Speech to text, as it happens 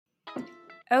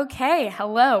Okay,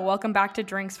 hello. Welcome back to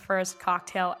Drinks First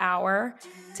Cocktail Hour.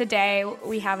 Today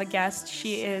we have a guest.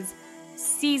 She is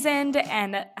seasoned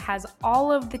and has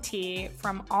all of the tea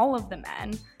from all of the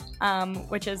men,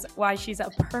 which is why she's a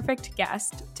perfect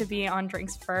guest to be on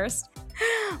Drinks First.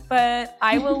 But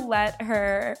I will let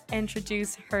her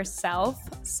introduce herself.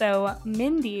 So,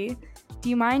 Mindy, do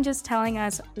you mind just telling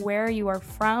us where you are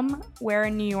from, where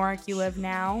in New York you live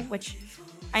now, which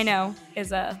I know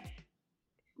is a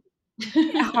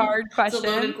hard It's a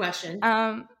loaded question.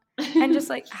 question. And just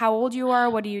like how old you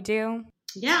are, what do you do?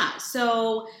 Yeah,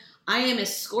 so I am a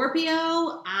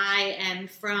Scorpio. I am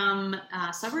from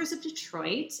suburbs of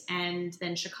Detroit and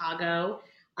then Chicago,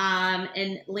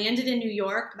 and landed in New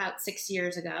York about 6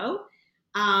 years ago.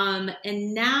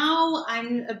 And now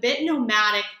I'm a bit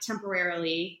nomadic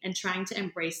temporarily and trying to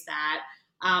embrace that.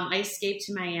 I escaped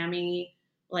to Miami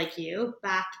like you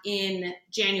back in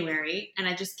January, and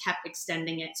I just kept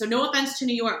extending it. So no offense to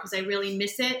New York because I really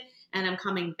miss it, and I'm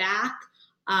coming back.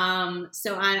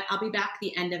 So I'll be back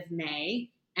the end of May.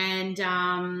 And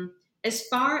as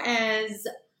far as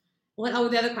what? Oh,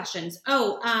 the other questions.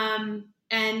 And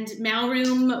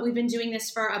Mailroom, we've been doing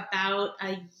this for about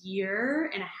a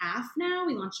year and a half now.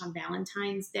 We launched on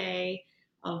Valentine's Day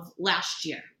of last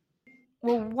year.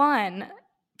 Well, one,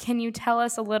 can you tell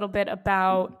us a little bit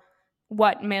about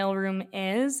what Mailroom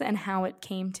is and how it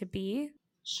came to be?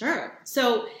 Sure.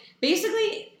 So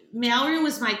basically, Mailroom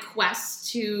was my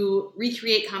quest to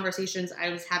recreate conversations I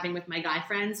was having with my guy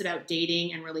friends about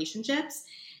dating and relationships.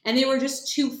 And they were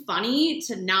just too funny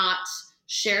to not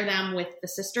share them with the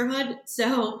sisterhood.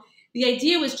 So the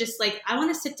idea was just like, I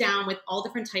want to sit down with all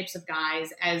different types of guys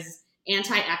as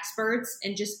anti experts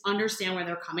and just understand where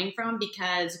they're coming from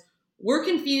because we're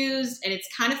confused and it's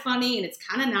kind of funny and it's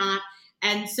kind of not.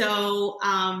 And so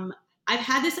I've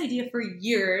had this idea for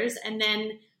years, and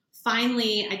then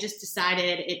finally, I just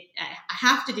decided I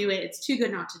have to do it. It's too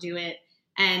good not to do it,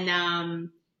 and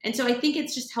so I think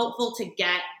it's just helpful to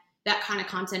get that kind of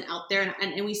content out there.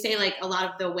 And we say like a lot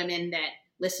of the women that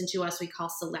listen to us, we call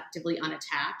selectively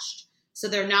unattached. So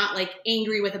they're not like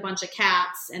angry with a bunch of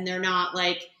cats, and they're not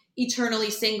like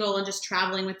eternally single and just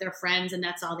traveling with their friends, and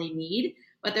that's all they need.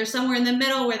 But they're somewhere in the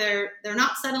middle where they're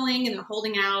not settling and they're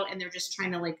holding out and they're just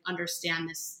trying to like understand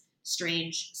this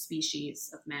strange species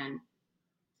of men.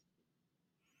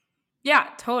 Yeah,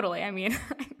 totally. I mean,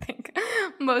 I think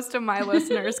most of my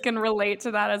listeners can relate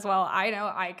to that as well. I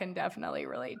know I can definitely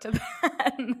relate to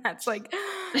that. And that's like,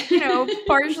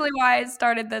 partially why I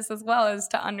started this as well is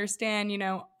to understand,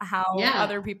 how Yeah.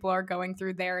 other people are going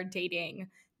through their dating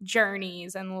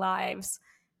journeys and lives.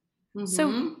 So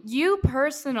Mm-hmm. you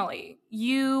personally,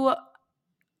 you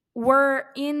were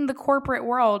in the corporate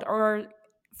world or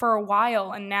for a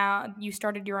while and now you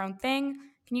started your own thing.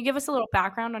 Can you give us a little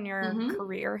background on your Mm-hmm.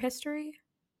 career history?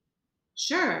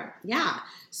 Sure. Yeah.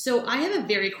 So I have a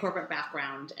very corporate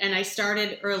background, and I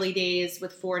started early days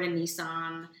with Ford and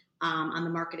Nissan on the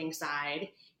marketing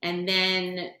side, and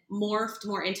then morphed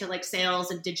more into like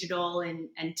sales and digital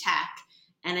and tech.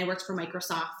 And I worked for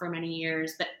Microsoft for many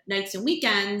years, but nights and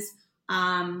weekends,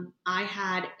 I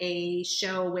had a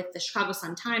show with the Chicago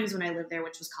Sun-Times when I lived there,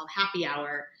 which was called Happy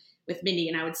Hour with Mindy.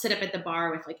 And I would sit up at the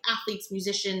bar with like athletes,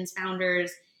 musicians,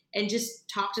 founders, and just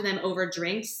talk to them over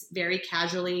drinks very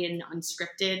casually and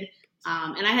unscripted.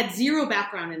 And I had zero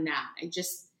background in that. I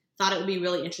just thought it would be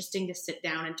really interesting to sit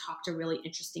down and talk to really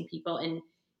interesting people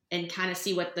and kind of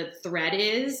see what the thread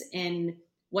is and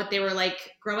what they were like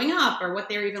growing up or what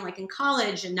they were even like in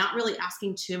college, and not really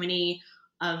asking too many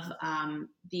of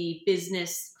the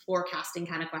business forecasting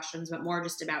kind of questions, but more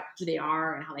just about who they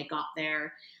are and how they got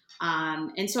there.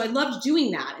 And so I loved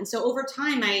doing that. And so over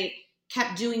time, I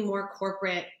kept doing more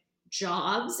corporate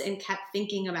jobs and kept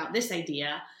thinking about this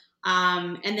idea.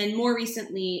 And then more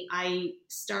recently, I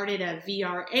started a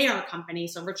VR AR company,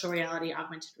 so virtual reality,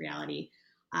 augmented reality.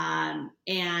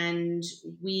 And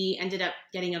we ended up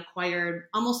getting acquired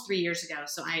almost 3 years ago.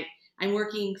 So I'm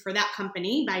working for that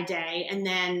company by day. And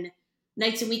then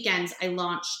nights and weekends, I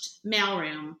launched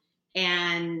Mailroom.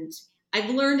 And I've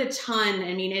learned a ton.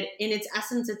 I mean, in its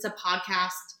essence, it's a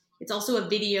podcast. It's also a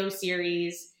video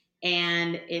series,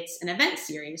 and it's an event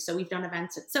series. So we've done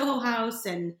events at Soho House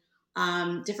and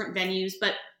different venues.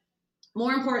 But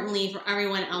more importantly, for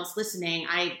everyone else listening,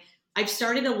 I've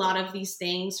started a lot of these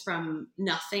things from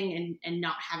nothing and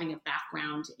not having a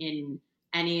background in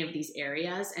any of these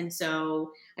areas. And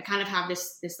so I kind of have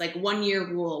this like 1 year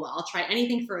rule. I'll try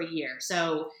anything for a year.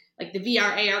 So like the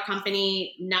VR AR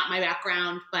company, not my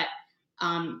background, but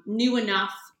knew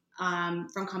enough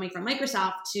from coming from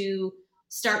Microsoft to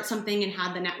start something and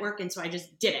had the network. And so I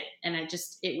just did it. And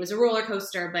it was a roller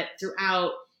coaster, but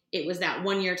throughout it was that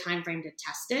 1 year time frame to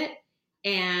test it.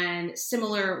 And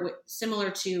similar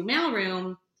to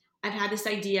Mailroom, I've had this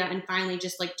idea and finally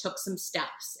just like took some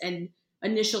steps, and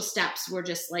initial steps were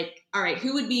just like, all right,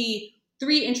 who would be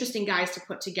 3 interesting guys to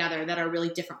put together that are really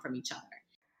different from each other?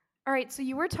 All right, so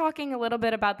you were talking a little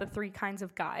bit about the 3 kinds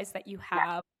of guys that you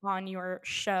have on your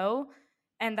show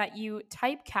and that you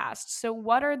typecast. So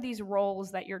what are these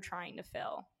roles that you're trying to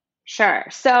fill? Sure.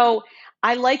 So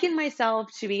I liken myself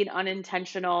to be an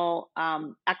unintentional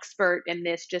expert in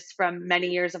this just from many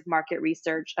years of market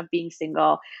research of being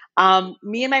single.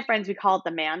 Me and my friends, we call it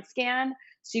the man scan.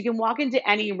 So you can walk into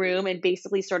any room and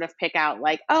basically sort of pick out,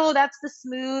 like, oh, that's the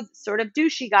smooth, sort of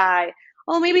douchey guy.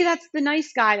 Oh, maybe that's the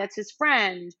nice guy. That's his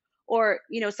friend. Or,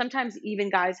 sometimes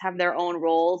even guys have their own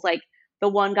roles. Like the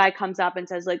one guy comes up and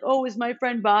says, like, oh, is my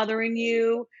friend bothering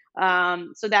you?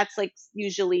 So that's like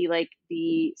usually like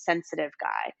the sensitive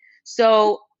guy.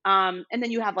 So, and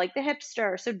then you have like the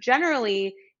hipster. So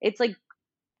generally, it's like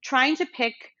trying to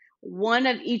pick one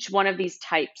of each one of these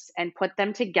types and put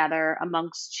them together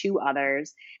amongst 2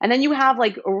 others. And then you have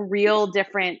like real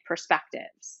different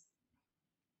perspectives.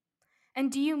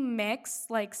 And do you mix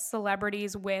like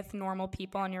celebrities with normal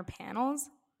people on your panels?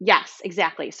 Yes,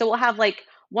 exactly. So we'll have like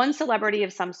one celebrity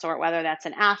of some sort, whether that's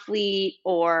an athlete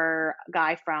or a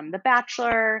guy from The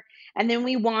Bachelor, and then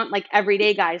we want like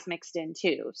everyday guys mixed in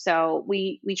too. So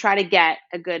we try to get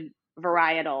a good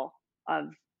varietal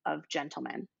of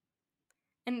gentlemen.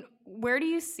 And where do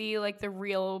you see like the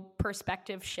real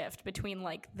perspective shift between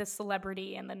like the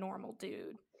celebrity and the normal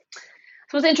dude?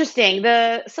 So it's interesting.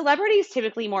 The celebrity is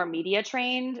typically more media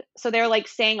trained, so they're like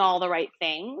saying all the right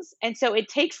things, and so it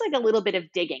takes like a little bit of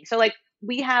digging. So like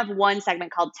we have one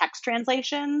segment called text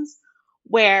translations,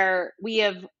 where we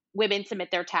have women submit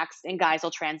their text and guys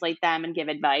will translate them and give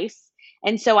advice.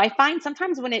 And so I find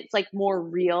sometimes when it's like more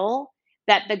real,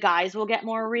 that the guys will get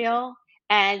more real,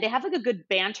 and they have like a good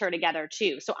banter together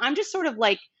too. So I'm just sort of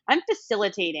like I'm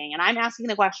facilitating and I'm asking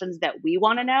the questions that we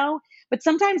want to know, but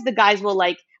sometimes the guys will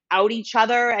like out each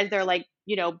other as they're like,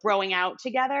 broing out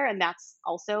together. And that's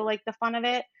also like the fun of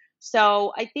it.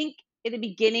 So I think in the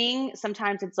beginning,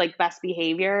 sometimes it's like best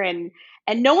behavior and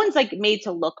no one's like made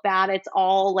to look bad. It's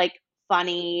all like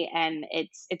funny and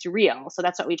it's real. So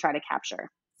that's what we try to capture.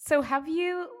 So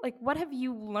what have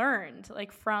you learned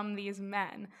like from these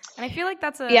men? And I feel like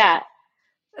that's Yeah.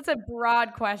 a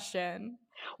broad question.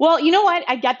 Well, you know what?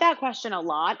 I get that question a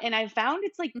lot, and I found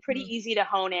it's like pretty Mhm. easy to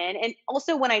hone in. And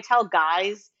also, when I tell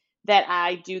guys that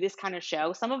I do this kind of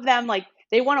show, some of them like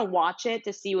they want to watch it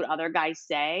to see what other guys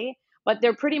say, but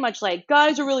they're pretty much like,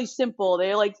 guys are really simple.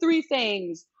 They're like 3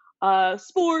 things: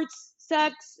 sports,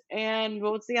 sex, and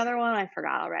what's the other one? I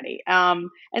forgot already. And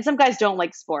some guys don't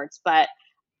like sports, but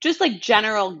just like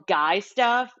general guy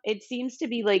stuff, it seems to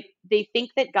be like they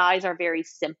think that guys are very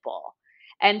simple.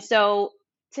 And so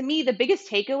to me, the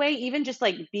biggest takeaway, even just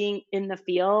like being in the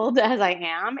field as I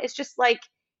am, is just like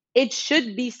it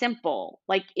should be simple.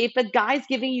 Like if a guy's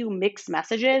giving you mixed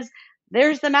messages,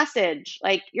 there's the message.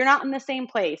 Like you're not in the same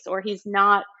place, or he's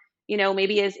not,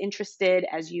 maybe as interested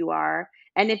as you are.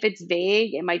 And if it's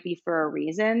vague, it might be for a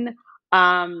reason.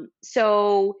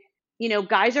 So,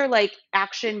 guys are like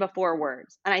action before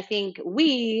words. And I think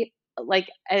we, like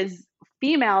as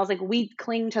females, like we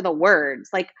cling to the words.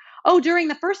 Like, oh, during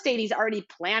the first date, he's already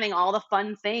planning all the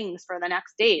fun things for the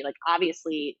next date. Like,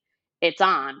 obviously, it's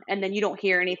on, and then you don't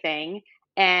hear anything.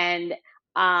 And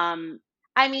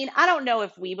I mean, I don't know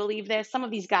if we believe this. Some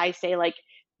of these guys say, like,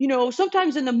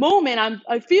 sometimes in the moment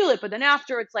I feel it, but then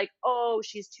after it's like, oh,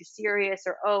 she's too serious,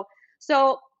 or oh.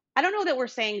 So I don't know that we're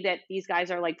saying that these guys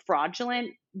are like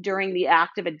fraudulent during the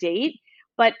act of a date,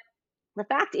 but the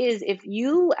fact is, if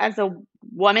you as a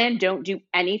woman don't do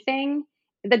anything,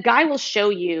 the guy will show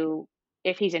you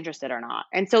if he's interested or not.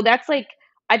 And so that's like,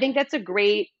 I think that's a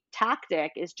great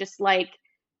tactic, is just like,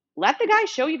 let the guy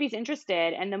show you if he's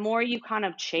interested. And the more you kind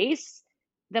of chase,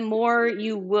 the more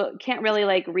you can't really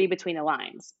like read between the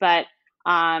lines. But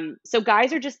so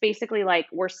guys are just basically like,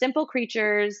 we're simple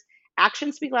creatures.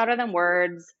 Actions speak louder than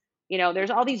words. There's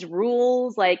all these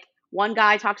rules. Like one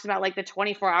guy talks about like the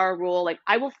 24-hour rule. Like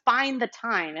I will find the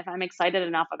time if I'm excited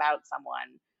enough about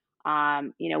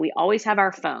someone. We always have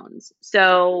our phones.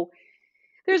 So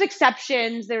there's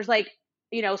exceptions. There's like,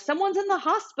 someone's in the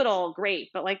hospital, great.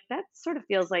 But like that sort of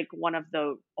feels like one of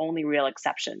the only real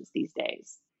exceptions these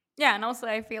days. Yeah, and also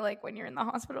I feel like when you're in the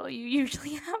hospital, you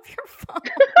usually have your phone.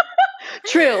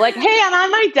 True. Like, hey, I'm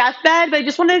on my deathbed, but I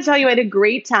just wanted to tell you I had a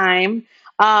great time.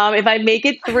 If I make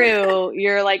it through,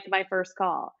 you're like my first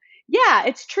call. Yeah,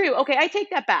 it's true. Okay, I take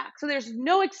that back. So there's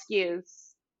no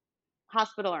excuse,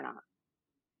 hospital or not.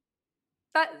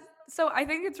 So I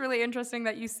think it's really interesting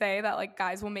that you say that like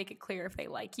guys will make it clear if they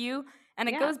like you. And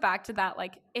it Yeah. goes back to that,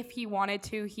 like, if he wanted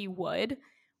to, he would,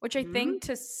 which I Mhm. think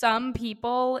to some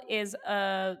people is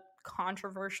a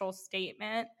controversial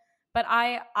statement. But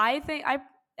I think I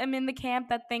am in the camp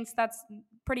that thinks that's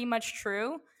pretty much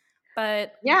true.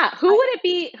 But Yeah. Who would it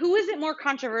be? Who is it more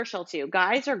controversial to,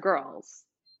 guys or girls?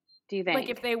 Do you like think?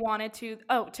 if they wanted to,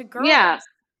 oh, to Yeah. girls.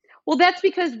 Well, that's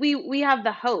because we have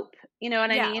the hope. You know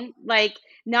what I Yeah. mean? Like,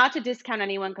 not to discount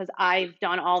anyone because I've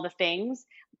done all the things.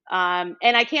 And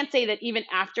I can't say that even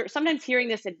after sometimes hearing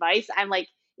this advice, I'm like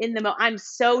I'm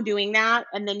so doing that,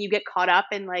 and then you get caught up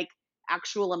in like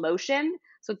actual emotion.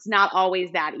 So it's not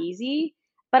always that easy.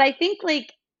 But I think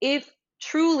like if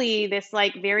truly this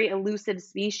like very elusive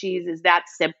species is that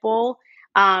simple,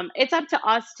 it's up to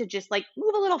us to just like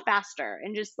move a little faster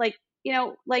and just like,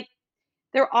 like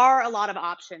there are a lot of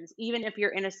options, even if you're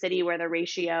in a city where the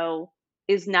ratio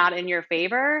is not in your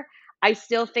favor. I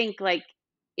still think like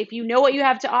if you know what you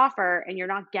have to offer and you're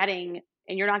not getting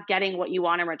what you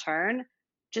want in return,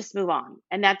 just move on.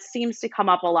 And that seems to come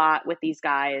up a lot with these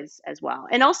guys as well.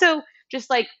 And also just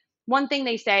like one thing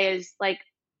they say is like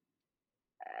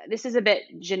this is a bit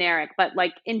generic, but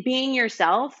like in being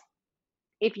yourself,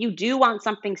 if you do want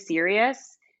something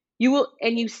serious, you will,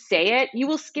 and you say it, you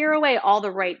will scare away all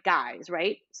the right guys,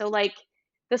 right? So, like,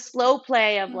 the slow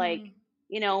play of like,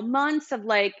 Mm. months of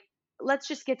like, let's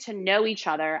just get to know each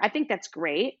other. I think that's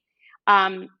great.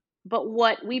 Um, but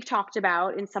what we've talked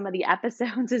about in some of the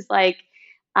episodes is like,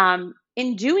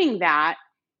 in doing that,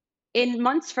 in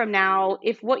months from now,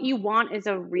 if what you want is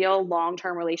a real long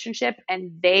term relationship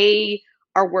and they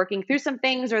are working through some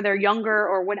things or they're younger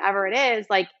or whatever it is,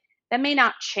 like that may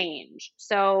not change.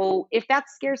 So if that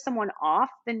scares someone off,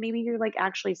 then maybe you're like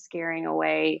actually scaring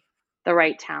away the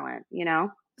right talent, you know?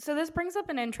 So this brings up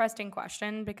an interesting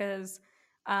question because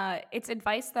it's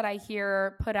advice that I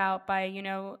hear put out by,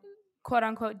 quote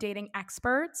unquote dating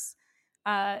experts.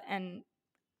 And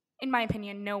in my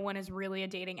opinion, no one is really a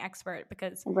dating expert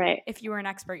because Right. if you were an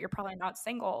expert, you're probably not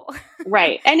single.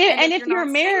 Right. And And and if if you're you're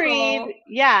not married, single,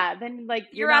 yeah, then like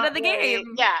you're you're out not of the really,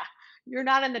 game. yeah, you're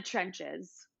not in the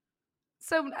trenches.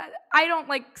 So I don't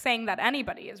like saying that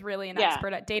anybody is really an Yeah.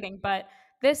 expert at dating, but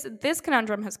this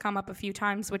conundrum has come up a few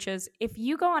times, which is if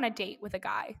you go on a date with a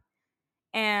guy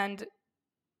and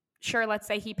sure, let's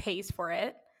say he pays for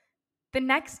it, the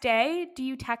next day, do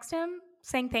you text him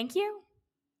saying thank you?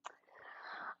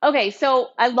 Okay, so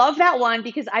I love that one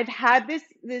because I've had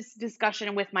this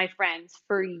discussion with my friends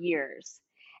for years.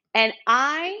 And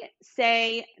I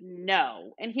say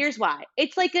no. And here's why.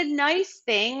 It's like a nice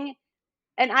thing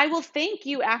and I will thank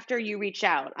you after you reach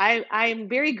out. I'm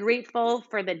very grateful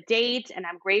for the date and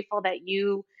I'm grateful that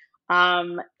you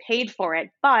paid for it.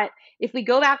 But if we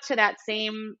go back to that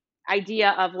same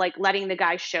idea of like letting the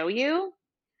guy show you,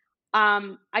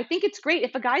 I think it's great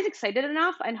if a guy's excited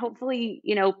enough, and hopefully,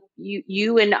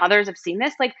 you and others have seen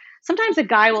this. Like sometimes a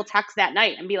guy will text that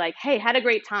night and be like, "Hey, had a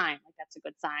great time." Like that's a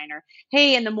good sign. Or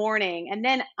 "Hey, in the morning," and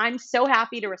then I'm so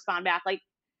happy to respond back like,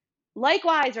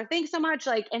 "Likewise," or "Thanks so much,"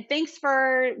 like, and "Thanks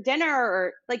for dinner,"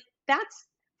 or like that's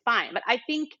fine. But I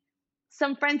think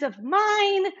some friends of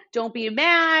mine, don't be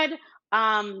mad.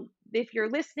 If you're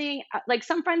listening, like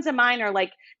some friends of mine are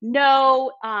like,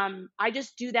 no, I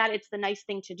just do that. It's the nice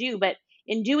thing to do. But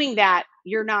in doing that,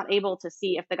 you're not able to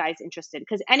see if the guy's interested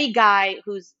because any guy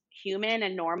who's human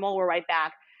and normal will write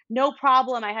back, no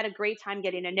problem. I had a great time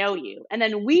getting to know you. And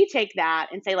then we take that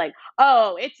and say, like,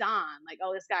 oh, it's on. Like,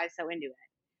 oh, this guy's so into it.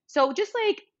 So just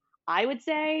like, I would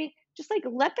say, just like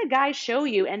let the guy show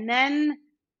you and then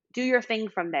do your thing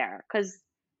from there. Cause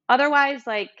otherwise,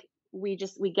 like, we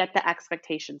get the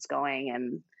expectations going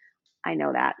and I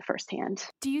know that firsthand.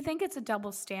 Do you think it's a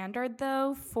double standard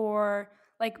though for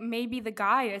like maybe the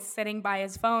guy is sitting by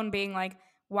his phone being like,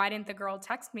 why didn't the girl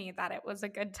text me that it was a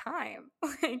good time?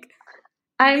 Like, do you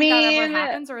I think that ever mean,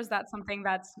 happens or is that something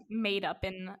that's made up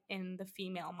in the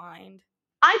female mind?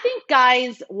 I think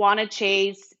guys want to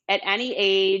chase at any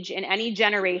age, in any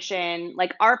generation,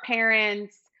 like our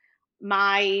parents,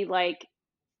 my like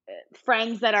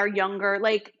friends that are younger.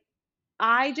 Like,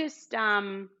 I just,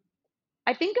 I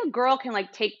think a girl can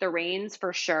like take the reins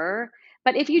for sure.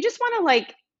 But if you just want to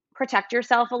like protect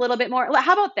yourself a little bit more,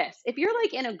 how about this? If you're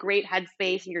like in a great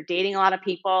headspace and you're dating a lot of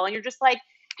people and you're just like,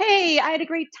 hey, I had a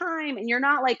great time and you're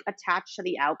not like attached to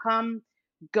the outcome,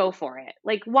 go for it.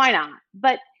 Like, why not?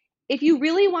 But if you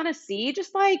really want to see,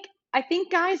 just like, I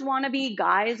think guys want to be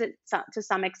guys to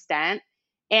some extent.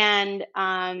 And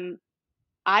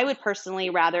I would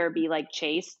personally rather be like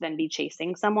chased than be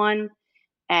chasing someone.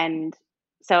 And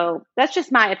So that's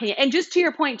just my opinion. And just to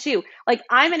your point too, like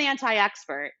I'm an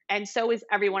anti-expert and so is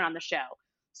everyone on the show.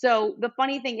 So the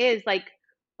funny thing is like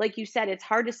you said, it's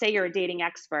hard to say you're a dating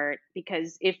expert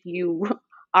because if you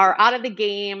are out of the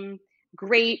game,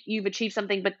 great, you've achieved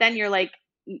something, but then you're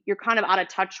kind of out of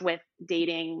touch with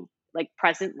dating like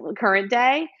present current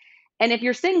day. And if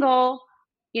you're single,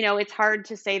 it's hard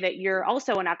to say that you're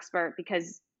also an expert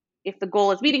because if the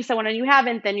goal is meeting someone and you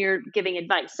haven't, then you're giving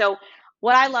advice. So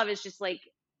what I love is just like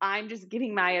I'm just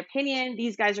giving my opinion,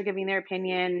 these guys are giving their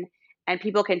opinion, and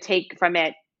people can take from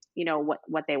it,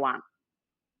 what they want.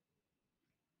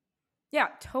 Yeah,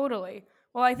 totally.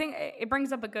 Well, I think it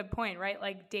brings up a good point, right?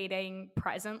 Like dating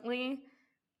presently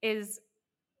is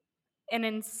an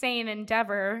insane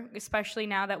endeavor, especially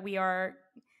now that we are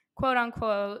quote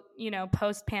unquote,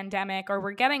 post pandemic, or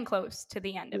we're getting close to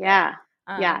the end of it. Yeah.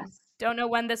 Yes. Don't know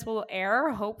when this will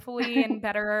air, hopefully in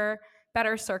better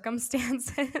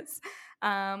circumstances.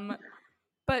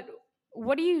 But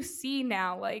what do you see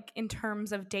now, like in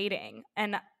terms of dating?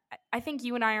 And I think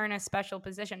you and I are in a special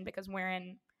position because we're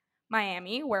in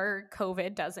Miami where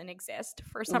COVID doesn't exist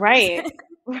for some Right. reason.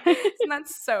 Right. And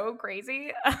that's so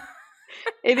crazy.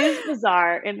 It is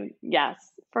bizarre. And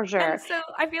yes, for sure. And so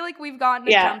I feel like we've gotten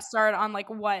a jump start on like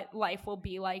what life will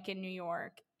be like in New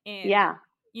York in,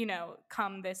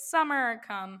 come this summer,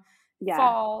 come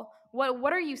fall.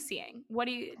 What are you seeing?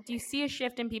 Do you see a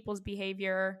shift in people's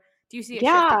behavior? Do you see a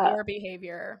shift in your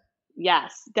behavior?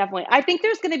 Yes, definitely. I think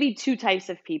there's going to be two types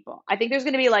of people. I think there's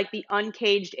going to be like the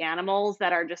uncaged animals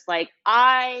that are just like,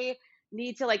 I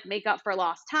need to like make up for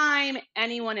lost time.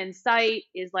 Anyone in sight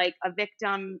is like a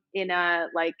victim in a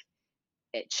like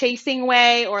chasing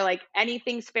way, or like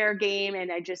anything's fair game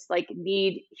and I just like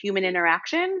need human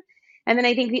interaction. And then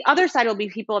I think the other side will be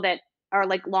people that are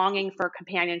like longing for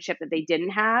companionship that they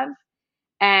didn't have.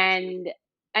 And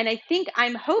I think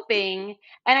I'm hoping,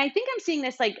 and I think I'm seeing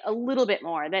this like a little bit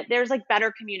more, that there's like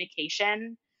better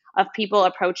communication of people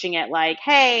approaching it like,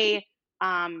 hey,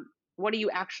 what are you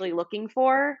actually looking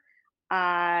for?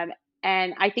 And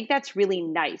I think that's really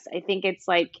nice. I think it's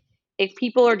like if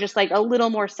people are just like a little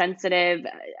more sensitive,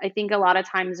 I think a lot of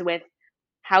times with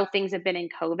how things have been in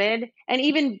COVID and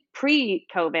even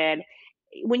pre-COVID,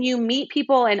 when you meet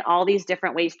people in all these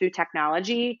different ways through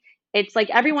technology, it's like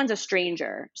everyone's a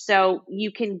stranger. So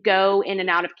you can go in and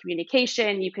out of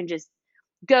communication. You can just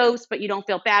ghost, but you don't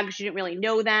feel bad because you didn't really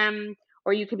know them.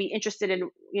 Or you could be interested in,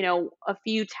 a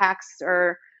few texts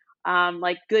or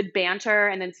like good banter,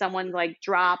 and then someone like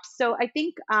drops. So I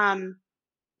think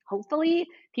hopefully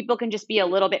people can just be a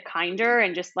little bit kinder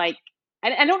and just like,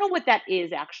 I don't know what that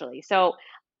is actually. So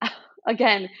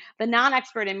again, the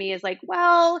non-expert in me is like,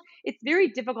 well, it's very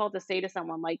difficult to say to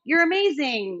someone like, you're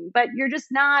amazing, but you're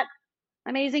just not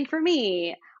amazing for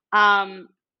me. And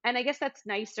I guess that's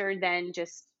nicer than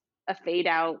just a fade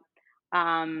out.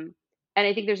 And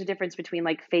I think there's a difference between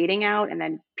like fading out and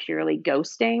then purely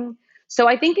ghosting. So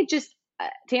I think it just,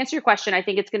 to answer your question, I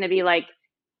think it's going to be like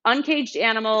uncaged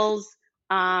animals,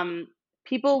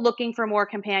 people looking for more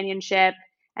companionship,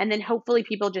 and then hopefully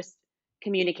people just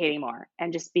communicating more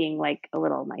and just being like a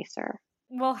little nicer.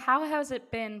 Well, how has it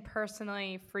been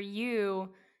personally for you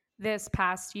this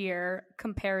past year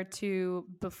compared to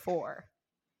before?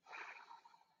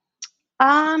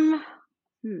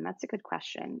 That's a good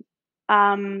question.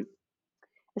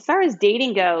 As far as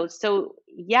dating goes, so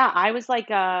yeah, I was like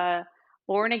a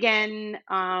born again,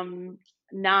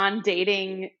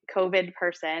 non-dating COVID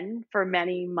person for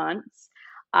many months.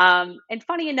 And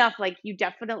funny enough, like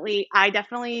I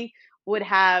definitely would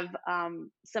have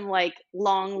some like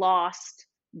long lost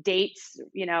dates,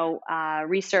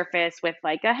 resurface with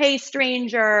like a hey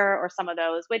stranger or some of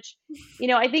those, which,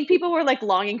 I think people were like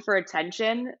longing for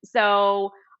attention.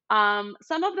 So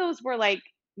some of those were like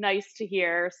nice to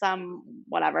hear, some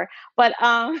whatever. But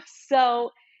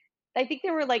so I think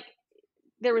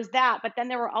there was that, but then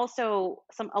there were also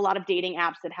a lot of dating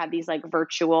apps that had these like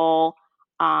virtual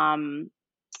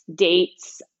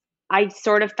dates. I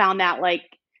sort of found that like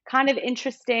kind of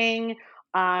interesting.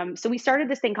 So we started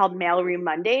this thing called Mailroom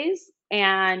Mondays,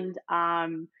 and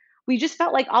we just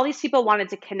felt like all these people wanted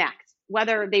to connect,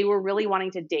 whether they were really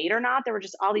wanting to date or not. There were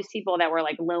just all these people that were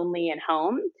like lonely and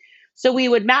home. So we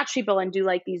would match people and do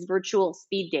like these virtual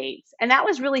speed dates. And that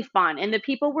was really fun. And the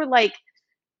people were like,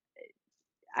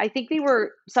 I think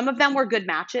some of them were good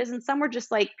matches, and some were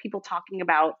just like people talking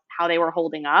about how they were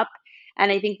holding up.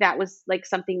 And I think that was like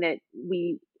something that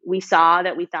we saw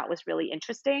that we thought was really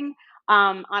interesting.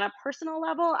 On a personal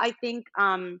level, I think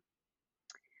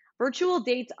virtual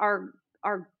dates are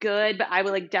are good, but I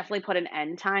would like definitely put an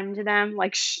end time to them,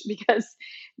 like because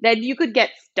then you could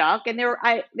get stuck. And there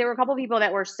were a couple people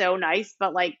that were so nice,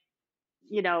 but like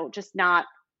just not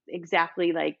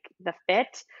exactly like the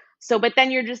fit. So, but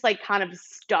then you're just like kind of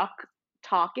stuck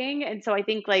talking, and so I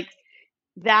think like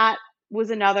that was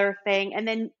another thing. And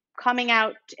then coming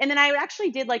out, and then I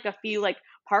actually did like a few like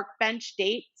park bench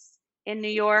dates in New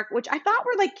York, which I thought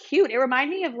were like cute. It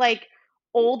reminded me of like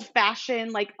old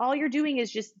fashioned, like all you're doing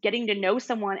is just getting to know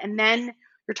someone and then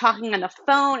you're talking on the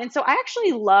phone. And so I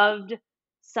actually loved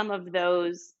some of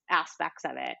those aspects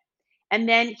of it. And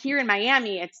then here in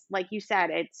Miami, it's like you said,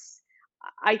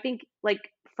 I think like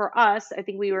for us, I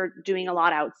think we were doing a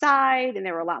lot outside and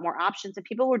there were a lot more options and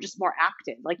people were just more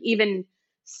active, like even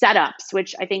setups,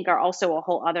 which I think are also a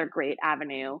whole other great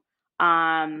avenue.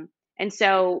 And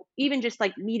so even just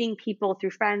like meeting people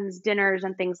through friends, dinners,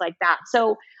 and things like that.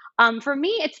 So for me,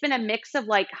 it's been a mix of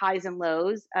like highs and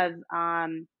lows of,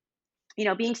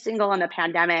 being single in the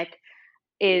pandemic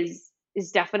is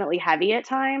definitely heavy at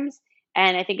times.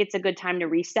 And I think it's a good time to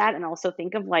reset and also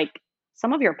think of like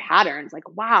some of your patterns, like,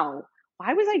 wow,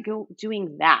 why was I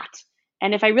doing that?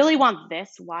 And if I really want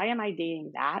this, why am I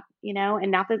dating that?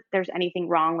 And not that there's anything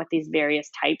wrong with these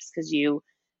various types because you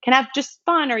can have just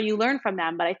fun or you learn from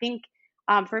them. But I think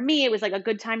for me, it was like a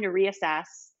good time to reassess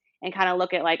and kind of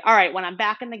look at like, all right, when I'm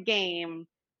back in the game,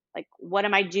 like, what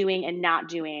am I doing and not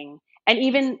doing? And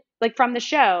even like from the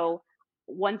show,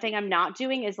 one thing I'm not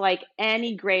doing is like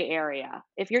any gray area.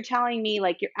 If you're telling me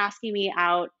like you're asking me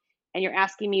out and you're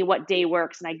asking me what day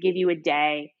works and I give you a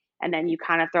day and then you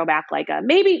kind of throw back like a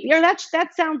maybe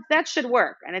that should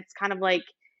work. And it's kind of like,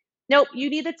 nope,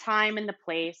 you need the time and the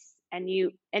place and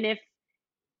if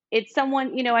it's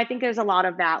someone, I think there's a lot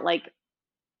of that like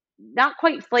not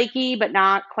quite flaky, but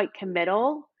not quite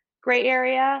committal gray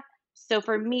area. So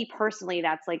for me personally,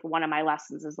 that's like one of my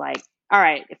lessons is like, all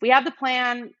right, if we have the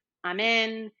plan, I'm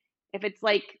in. If it's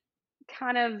like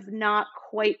kind of not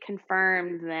quite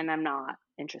confirmed, then I'm not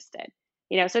interested.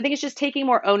 So I think it's just taking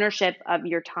more ownership of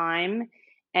your time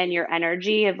and your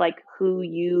energy of like who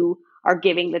you are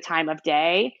giving the time of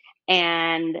day.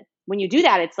 And when you do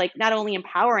that, it's like not only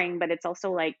empowering, but it's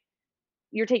also like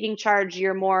you're taking charge,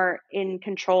 you're more in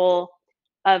control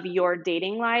of your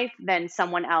dating life than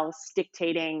someone else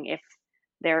dictating if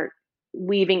they're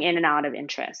weaving in and out of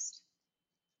interest.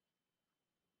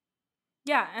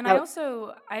 Yeah, and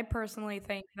I personally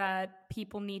think that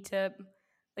people need to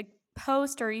like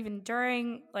post or even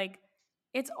during like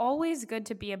it's always good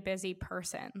to be a busy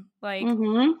person. Like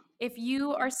Mm-hmm. if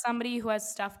you are somebody who has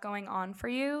stuff going on for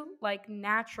you, like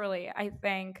naturally, I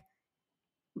think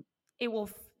it will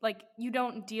like you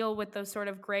don't deal with those sort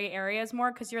of gray areas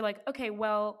more because you're like, okay,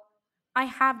 well, I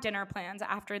have dinner plans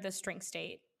after this drink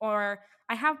state, or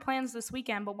I have plans this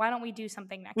weekend, but why don't we do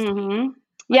something next week? Mm-hmm. Like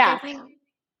I Yeah. think,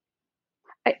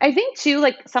 I think too,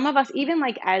 like some of us, even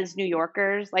like as New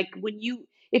Yorkers, like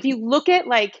if you look at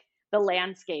like the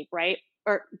landscape, right?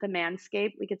 Or the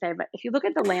manscape, we could say, but if you look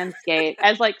at the landscape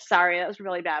as like, sorry, that was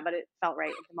really bad, but it felt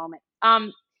right at the moment.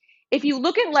 If you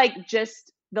look at like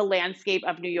just the landscape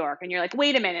of New York and you're like,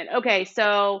 wait a minute, okay,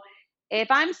 so if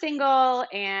I'm single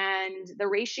and the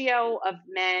ratio of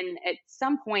men at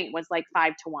some point was like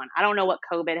 5 to 1, I don't know what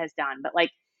COVID has done, but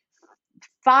like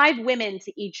 5 women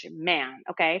to each man.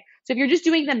 Okay. So if you're just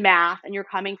doing the math and you're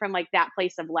coming from like that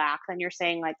place of lack, then you're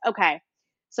saying like, okay,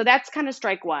 so that's kind of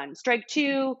strike one. Strike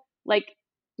two, like,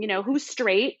 who's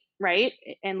straight, right?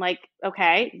 And like,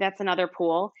 okay, that's another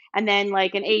pool. And then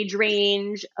like an age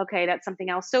range, okay, that's something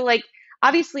else. So like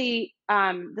obviously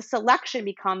the selection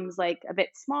becomes like a bit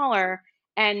smaller.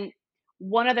 And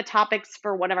one of the topics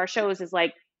for one of our shows is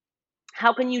like,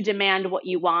 how can you demand what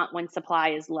you want when supply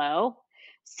is low?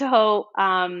 So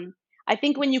I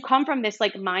think when you come from this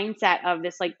like mindset of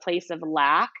this like place of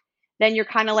lack, then you're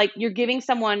kind of like you're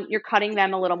cutting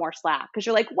them a little more slack because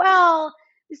you're like, well,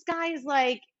 this guy is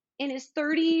like in his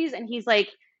 30s and he's like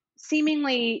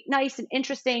seemingly nice and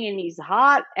interesting and he's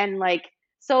hot and like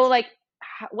so like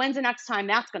when's the next time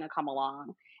that's going to come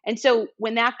along? And so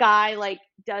when that guy like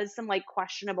does some like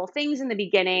questionable things in the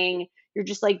beginning, you're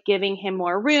just like giving him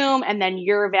more room and then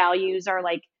your values are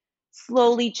like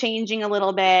slowly changing a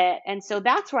little bit. And so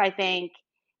that's where I think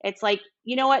it's like,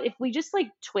 you know what, if we just like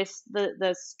twist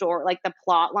the story, like the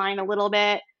plot line a little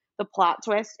bit, the plot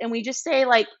twist, and we just say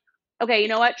like, okay, you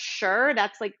know what, sure,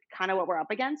 that's like kind of what we're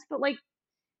up against, but like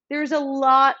there's a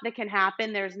lot that can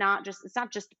happen. It's not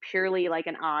just purely like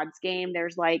an odds game.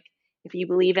 There's like, if you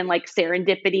believe in like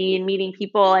serendipity and meeting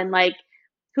people and like,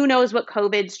 who knows what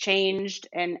COVID's changed.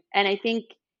 And I think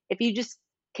if you just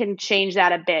can change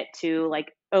that a bit to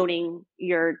like owning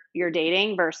your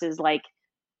dating versus like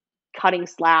cutting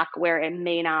slack where it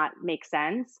may not make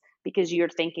sense because you're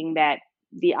thinking that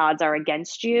the odds are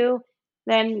against you,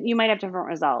 then you might have different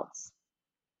results.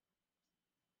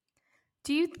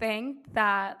 Do you think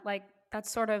that like that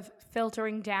sort of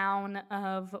filtering down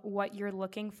of what you're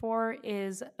looking for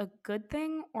is a good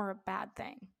thing or a bad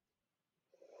thing?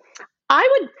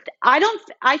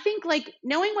 I think like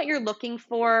knowing what you're looking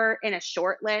for in a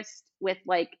short list with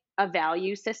like a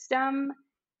value system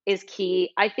is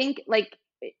key. I think like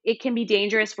it can be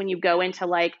dangerous when you go into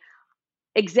like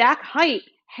exact height,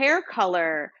 hair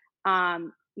color.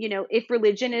 If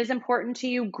religion is important to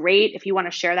you, great. If you want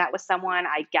to share that with someone,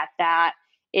 I get that.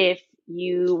 If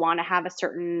you want to have a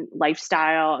certain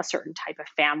lifestyle, a certain type of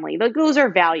family, like those are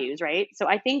values, right? So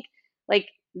I think like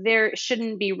there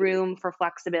shouldn't be room for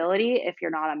flexibility if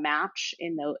you're not a match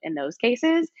in those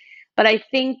cases. But I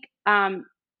think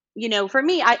for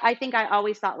me, I think I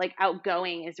always thought like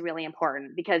outgoing is really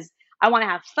important because I want to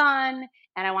have fun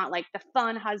and I want like the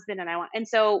fun husband and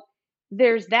so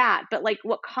there's that. But like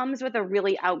what comes with a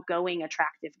really outgoing,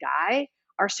 attractive guy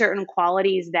are certain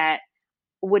qualities that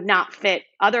would not fit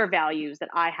other values that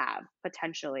I have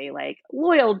potentially, like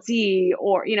loyalty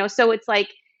so it's like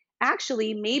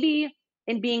actually maybe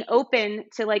in being open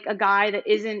to like a guy that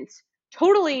isn't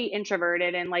totally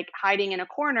introverted and like hiding in a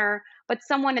corner, but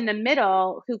someone in the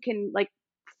middle who can like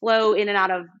flow in and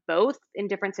out of both in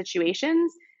different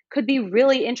situations could be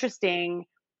really interesting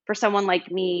for someone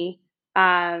like me.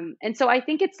 And so I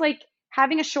think it's like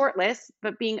having a short list,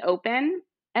 but being open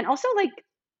and also like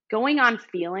going on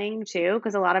feeling too,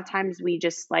 because a lot of times we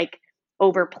just like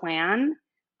over plan.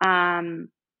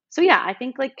 So yeah, I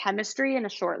think like chemistry and a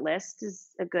short list is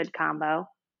a good combo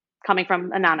coming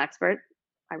from a non-expert,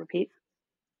 I repeat.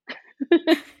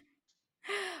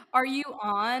 Are you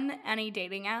on any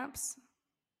dating apps?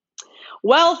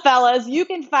 Well, fellas, you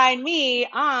can find me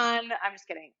on, I'm just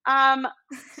kidding.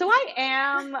 So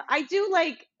I do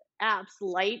like apps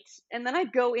light and then I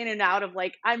go in and out of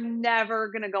like, I'm never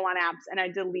going to go on apps and I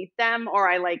delete them or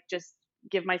I like just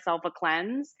give myself a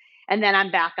cleanse and then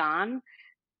I'm back on.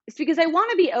 It's because I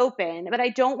want to be open, but I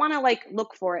don't want to like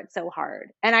look for it so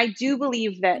hard. And I do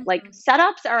believe that like Mhm.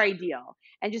 setups are ideal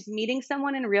and just meeting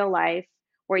someone in real life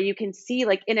where you can see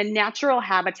like in a natural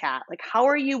habitat, like how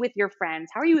are you with your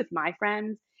friends? How are you with my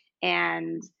friends?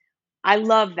 And I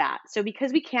love that. So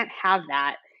because we can't have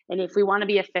that, and if we want to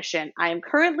be efficient, I am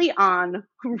currently on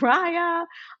Raya.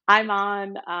 I'm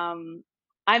on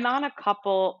I'm on a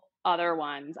couple other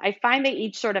ones. I find they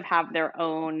each sort of have their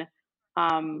own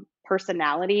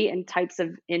personality and types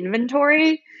of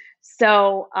inventory.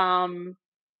 So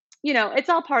it's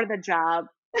all part of the job.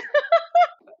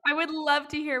 I would love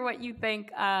to hear what you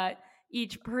think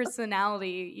each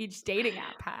personality, each dating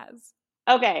app has.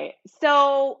 Okay,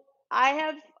 so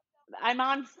I'm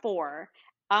on 4,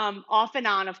 off and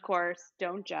on, of course,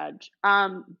 don't judge.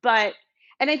 But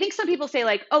and I think some people say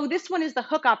like, "Oh, this one is the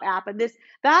hookup app," and this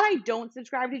that I don't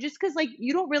subscribe to just because like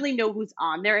you don't really know who's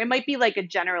on there. It might be like a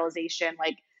generalization,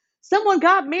 like someone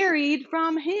got married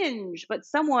from Hinge, but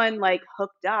someone like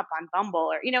hooked up on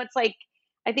Bumble, or it's like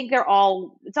I think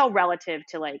it's all relative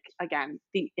to like again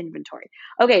the inventory.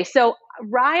 Okay, so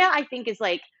Raya I think is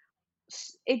like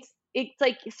it's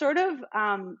like sort of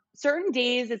certain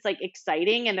days it's like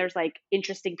exciting and there's like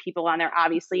interesting people on there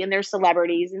obviously and there's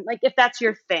celebrities and like if that's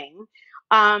your thing.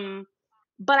 um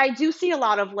but I do see a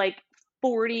lot of like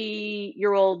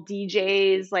 40-year-old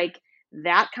DJs, like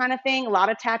that kind of thing, a lot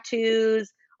of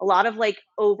tattoos, a lot of like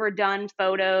overdone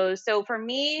photos. So for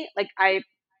me, like I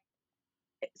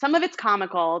some of it's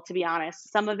comical, to be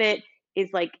honest. Some of it is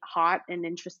like hot and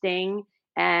interesting.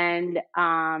 And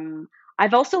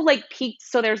I've also like peeked.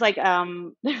 So there's like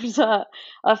there's a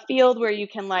field where you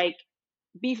can like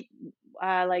be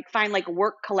like find like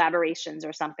work collaborations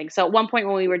or something. So at one point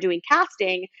when we were doing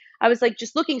casting, I was like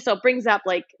just looking. So it brings up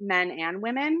like men and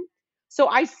women. So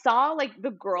I saw like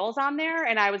the girls on there,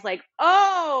 and I was like,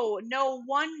 oh, no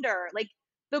wonder. Like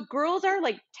the girls are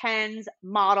like tens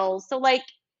models. So like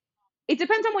it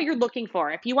depends on what you're looking for.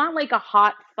 If you want like a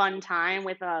hot, fun time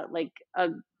with a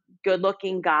good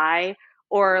looking guy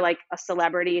or like a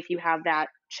celebrity, if you have that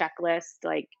checklist,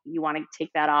 like you want to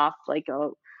take that off, like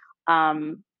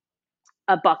um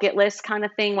a bucket list kind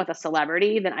of thing with a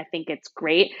celebrity, then I think it's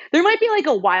great. There might be like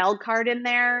a wild card in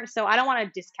there, so I don't want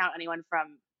to discount anyone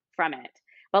from it.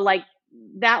 But like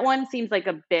that one seems like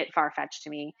a bit far fetched to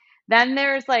me. Then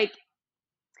there's like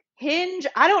Hinge,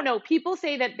 I don't know. People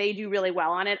say that they do really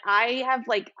well on it. I have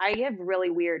really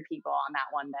weird people on that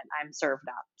one that I'm served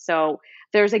up. So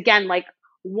there's again like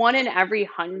one in every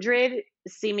 100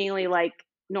 seemingly like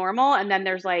normal, and then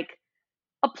there's like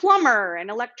a plumber, an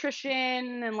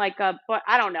electrician, and like but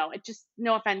I don't know. It just,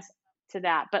 no offense to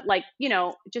that, but like,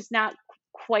 just not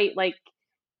quite like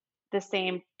the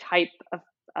same type of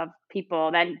people.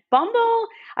 Then Bumble,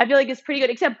 I feel like is pretty good,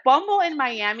 except Bumble in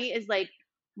Miami is like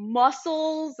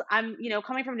muscles. I'm,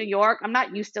 coming from New York, I'm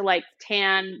not used to like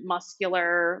tan,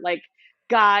 muscular, like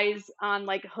guys on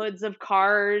like hoods of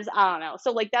cars. I don't know.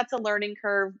 So like that's a learning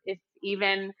curve, if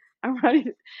even. I'm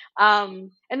running.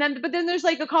 But then there's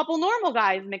like a couple normal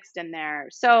guys mixed in there.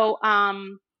 So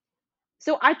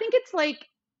I think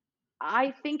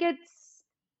it's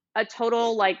a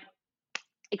total like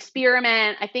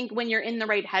experiment. I think when you're in the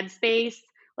right headspace,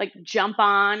 like jump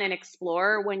on and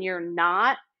explore. When you're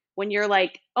not, when you're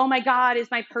like, oh my God,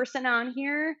 is my person on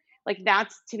here? Like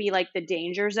that's to be like the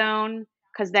danger zone.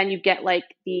 Cause then you get like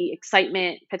the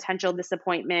excitement, potential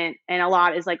disappointment, and a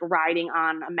lot is like riding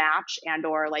on a match and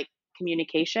or like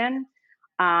communication.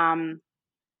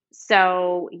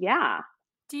 So yeah.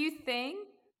 Do you think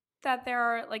that there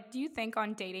are do you think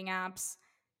on dating apps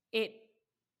it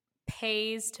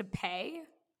pays to pay?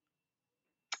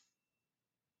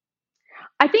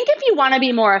 I think if you want to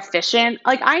be more efficient,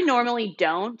 like I normally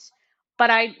don't, but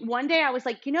one day I was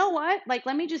like, you know what? Like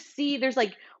let me just see, there's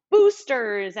like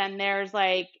boosters and there's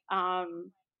like oh,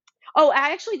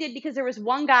 I actually did, because there was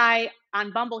one guy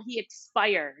on Bumble, he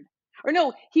expired. Or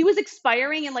no, he was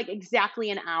expiring in like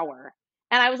exactly an hour.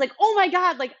 And I was like, "Oh my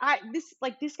God, this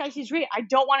guy seems great. I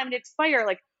don't want him to expire.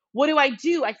 Like what do I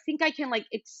do? I think I can like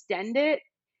extend it."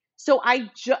 So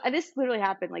this literally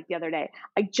happened like the other day.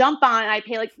 I jump on and I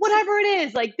pay like whatever it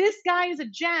is. Like this guy is a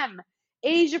gem,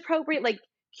 age appropriate, like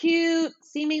cute,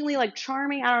 seemingly like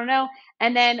charming. I don't know.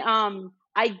 And then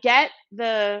I get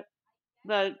the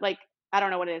like, I don't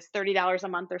know what it is, $30 a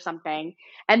month or something.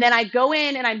 And then I go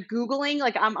in and I'm Googling,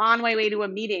 like I'm on my way to a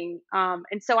meeting.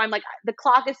 And so I'm like, the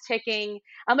clock is ticking.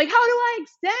 I'm like, how do I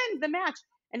extend the match?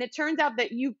 And it turns out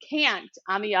that you can't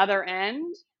on the other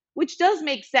end, which does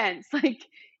make sense. Like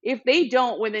if they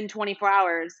don't within 24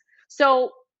 hours.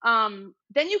 So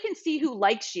then you can see who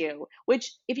likes you,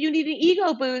 which if you need an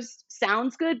ego boost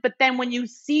sounds good. But then when you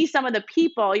see some of the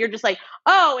people, you're just like,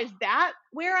 oh, is that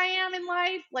where I am in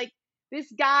life? Like,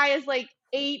 this guy is like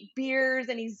 8 beers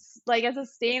and he's like has a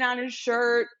stain on his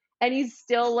shirt and he's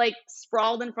still like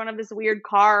sprawled in front of this weird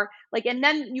car. Like, and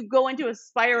then you go into a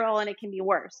spiral and it can be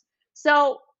worse.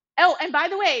 So, oh, and by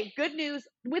the way, good news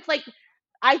with like,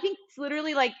 I think it's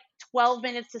literally like 12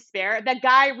 minutes to spare. That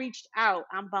guy reached out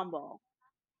on Bumble.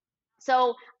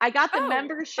 So I got the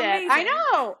membership. Amazing.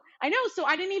 I know. So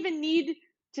I didn't even need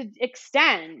to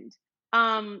extend.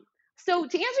 So to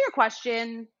answer your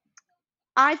question,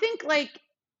 I think like,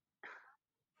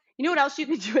 you know what else you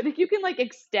can do? I think you can like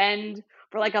extend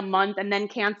for like a month and then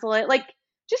cancel it. Like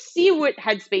just see what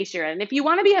headspace you're in. If you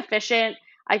want to be efficient,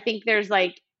 I think there's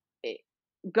like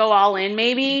go all in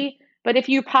maybe. But if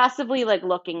you're possibly like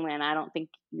looking, then I don't think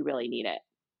you really need it.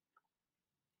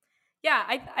 Yeah,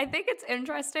 I think it's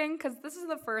interesting because this is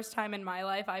the first time in my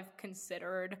life I've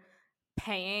considered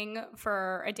paying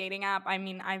for a dating app. I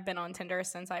mean, I've been on Tinder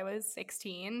since I was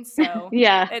 16, so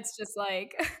Yeah. it's just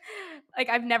like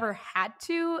I've never had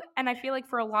to, and I feel like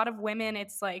for a lot of women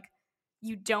it's like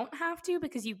you don't have to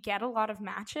because you get a lot of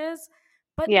matches.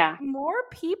 But Yeah. more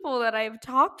people that I've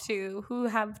talked to who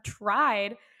have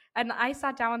tried, and I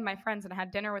sat down with my friends and had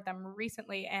dinner with them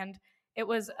recently, and it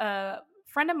was a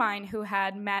friend of mine who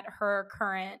had met her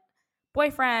current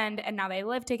boyfriend and now they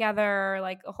live together,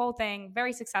 like a whole thing,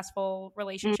 very successful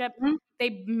relationship. Mhm.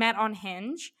 They met on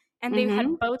Hinge and they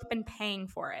had both been paying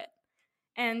for it.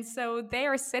 And so they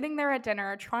are sitting there at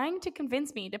dinner trying to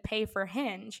convince me to pay for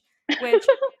Hinge, which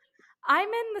I'm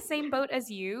in the same boat as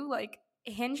you. Like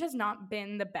Hinge has not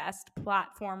been the best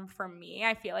platform for me.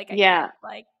 I feel like I get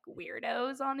like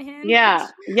weirdos on Hinge. Yeah.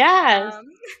 Yes.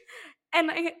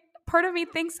 And part of me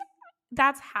thinks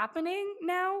that's happening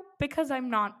now because I'm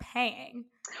not paying.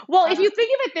 Well, if you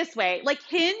think of it this way, like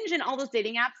Hinge and all those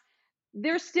dating apps,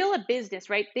 they're still a business,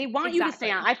 right? They want you to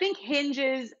stay on. I think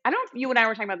Hinge's, I don't know if you and I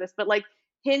were talking about this, but like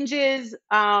Hinge's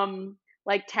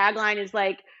like tagline is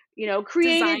like,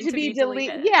 created Designed to be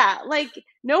deleted. Yeah, like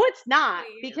no, it's not.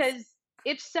 Please. Because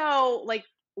if so, like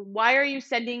why are you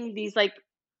sending these like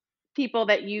people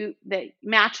that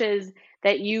matches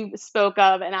that you spoke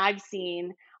of and I've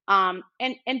seen?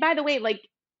 And by the way, like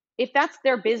if that's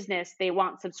their business, they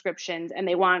want subscriptions and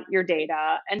they want your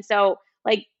data. And so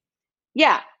like,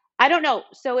 yeah, I don't know.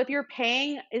 So if you're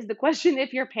paying, is the question,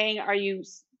 if you're paying, are you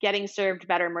getting served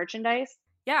better merchandise?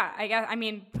 Yeah, I guess. I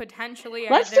mean, potentially.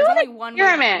 There's only one way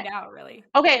to find out, really.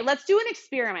 Okay, let's do an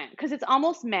experiment because it's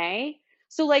almost May.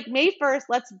 So like May 1st,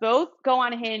 let's both go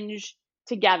on Hinge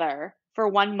together for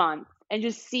 1 month. and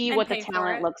just see And what the pay for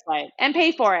talent it. looks like and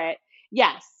pay for it.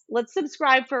 Yes. Let's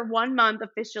subscribe for 1 month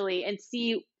officially and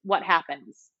see what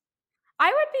happens. I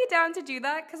would be down to do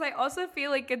that because I also feel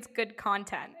like it's good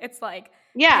content. It's like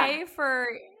Yeah. pay for,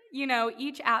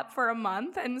 each app for a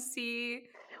month and see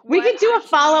We what could do a actually.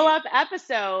 follow-up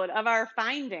episode of our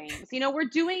findings. We're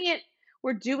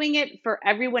doing it for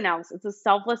everyone else. It's a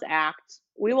selfless act.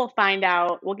 We will find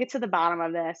out. We'll get to the bottom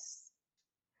of this.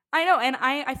 I know, and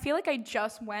I feel like I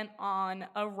just went on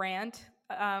a rant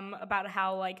about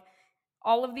how like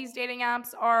all of these dating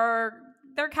apps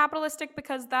they're capitalistic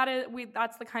because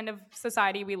that's the kind of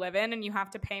society we live in, and you have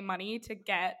to pay money to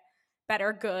get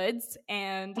better goods,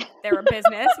 and they're a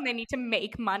business and they need to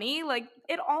make money. Like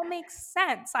it all makes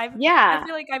sense. I Yeah.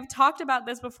 feel like I've talked about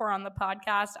this before on the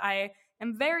podcast. I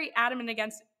am very adamant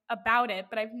about it,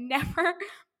 but I've never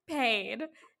paid.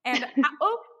 And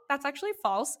that's actually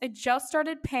false. I just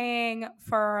started paying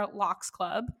for Locks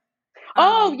Club.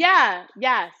 Oh, yeah.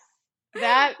 Yes.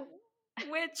 That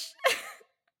Which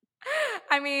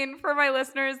I mean, for my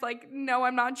listeners, like, no,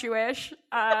 I'm not Jewish.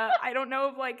 I don't know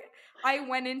if like I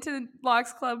went into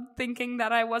Locks Club thinking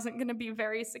that I wasn't going to be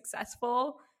very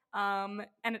successful, and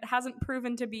it hasn't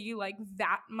proven to be like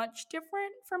that much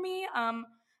different for me.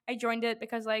 I joined it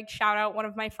because like shout out one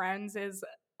of my friends is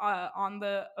on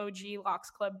the OG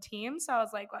Locks Club team, so I was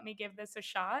like, let me give this a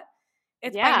shot.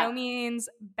 It's by yeah. no means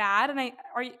bad, and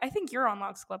I think you're on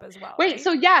Locks Club as well, Wait, right?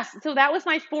 so yes, so that was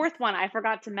my fourth one I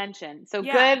forgot to mention. So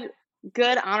Yeah.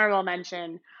 good honorable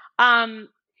mention. Um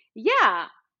yeah,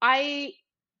 I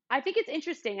I think it's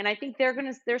interesting, and I think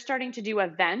they're starting to do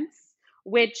events,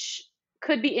 which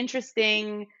could be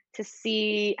interesting to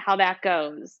see how that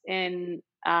goes. And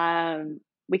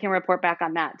we can report back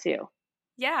on that too.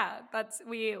 Yeah,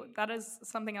 that is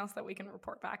something else that we can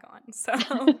report back on. So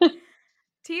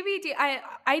TBD,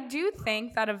 I do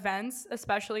think that events,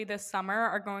 especially this summer,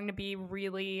 are going to be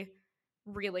really,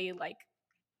 really like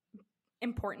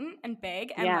important and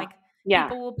big, and Yeah. like Yeah.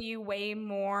 people will be way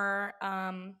more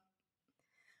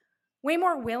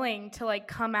willing to like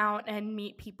come out and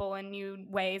meet people in new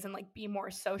ways and like be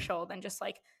more social than just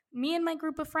like me and my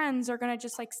group of friends are going to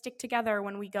just like stick together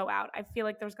when we go out. I feel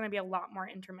like there's going to be a lot more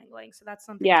intermingling, so that's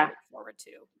something to Yeah. look forward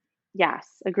to.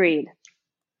 Yes, agreed.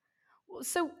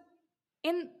 So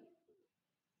in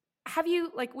have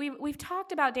you like we've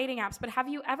talked about dating apps, but have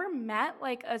you ever met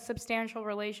like a substantial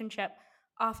relationship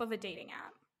off of a dating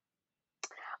app?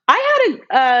 I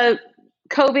had a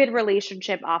COVID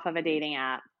relationship off of a dating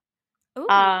app. Ooh.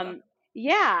 Um,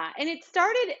 yeah, and it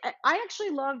started. I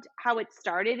actually loved how it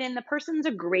started, and the person's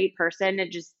a great person.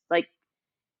 It just like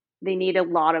they need a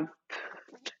lot of.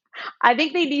 I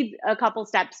think they need a couple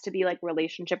steps to be like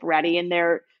relationship ready, and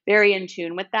they're very in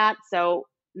tune with that. So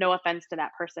no offense to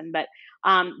that person, but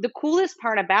the coolest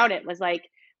part about it was like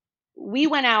we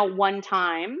went out one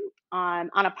time on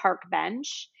a park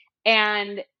bench,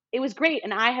 and it was great.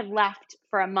 And I had left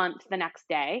for a month the next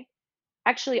day,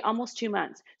 actually almost 2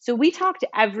 months. So we talked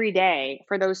every day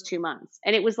for those 2 months.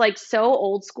 And it was like so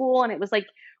old school, and it was like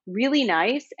really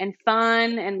nice and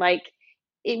fun. And like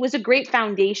it was a great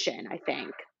foundation, I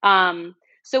think.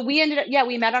 So we ended up, yeah,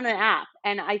 we met on an app.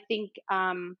 And I think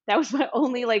that was my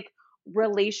only like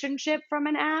relationship from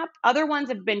an app. Other ones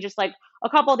have been just like a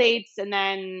couple dates and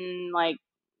then like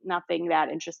nothing that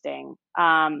interesting.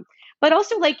 But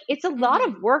also like it's a lot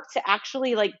Mm-hmm. of work to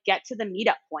actually like get to the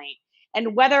meetup point.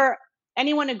 And whether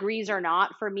anyone agrees or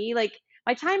not, for me, like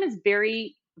my time is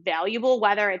very valuable,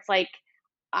 whether it's like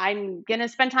I'm going to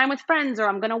spend time with friends or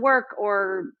I'm going to work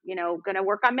or, going to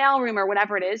work on mailroom or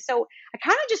whatever it is. So I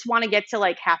kind of just want to get to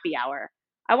like happy hour.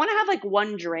 I want to have like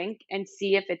one drink and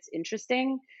see if it's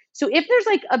interesting. So if there's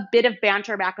like a bit of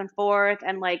banter back and forth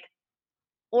and like,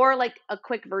 or like a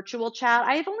quick virtual chat,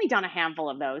 I've only done a handful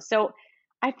of those. So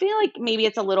I feel like maybe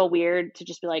it's a little weird to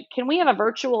just be like, can we have a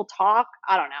virtual talk?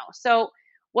 I don't know. So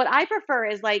what I prefer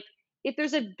is like, if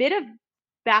there's a bit of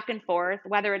back and forth,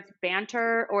 whether it's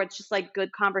banter or it's just like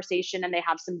good conversation and they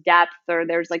have some depth or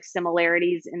there's like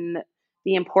similarities in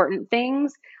the important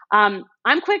things, I'm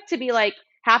quick to be like,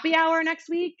 happy hour next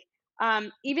week,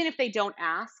 even if they don't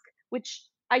ask, which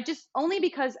I just only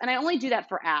because, and I only do that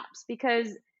for apps because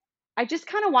I just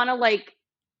kind of want to like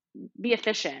be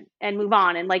efficient and move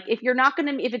on. And like, if you're not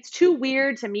going to, if it's too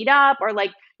weird to meet up or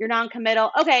like you're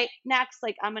non-committal, okay, next,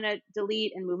 like I'm going to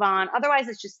delete and move on. Otherwise,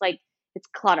 it's just like, it's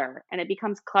clutter and it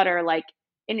becomes clutter like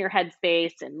in your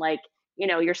headspace and like,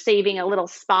 you're saving a little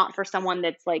spot for someone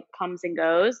that's like comes and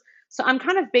goes. So I'm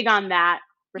kind of big on that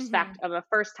Mm-hmm. respect of a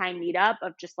first time meetup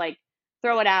of just like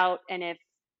throw it out. And if,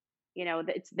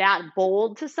 it's that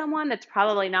bold to someone, that's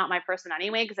probably not my person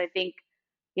anyway, because I think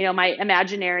my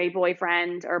imaginary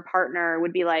boyfriend or partner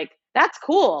would be like, that's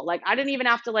cool. Like, I didn't even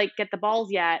have to like get the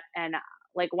balls yet. And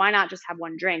like, why not just have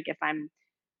one drink if I'm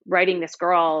writing this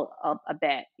girl a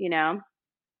bit?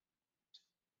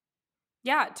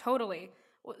 Yeah, totally.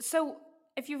 So,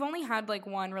 if you've only had like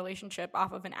one relationship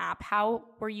off of an app, how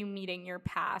were you meeting your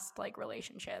past like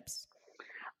relationships?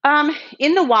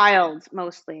 In the wild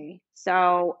mostly.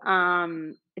 So,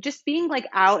 just being like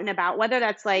out and about, whether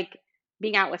that's like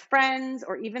being out with friends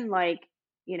or even like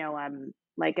a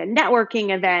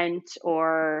networking event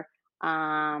or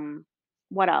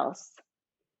what else?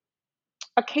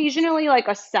 Occasionally like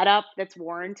a setup that's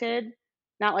warranted.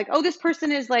 Not like, oh, this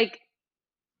person is like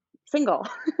single.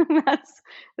 that's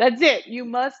that's it. You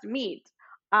must meet.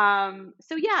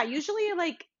 So yeah, usually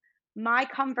like my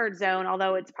comfort zone,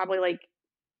 although it's probably like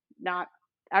not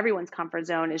everyone's comfort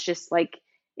zone, is just like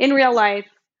in real life,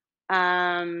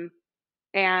 um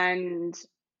and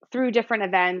through different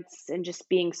events and just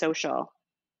being social.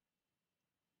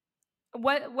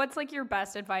 What's like your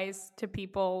best advice to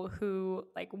people who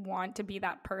like want to be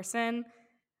that person?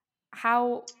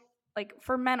 How, like,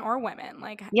 for men or women,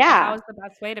 like how Yeah. is the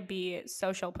best way to be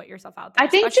social, put yourself out there, I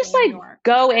think especially just in New like York?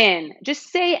 go in, just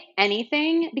say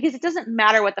anything because it doesn't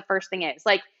matter what the first thing is.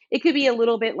 Like it could be a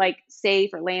little bit like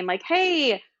safe or lame, like,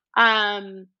 hey,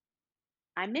 um,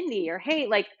 I'm Mindy, or hey,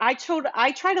 like I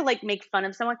try to like make fun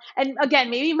of someone. And again,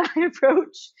 maybe my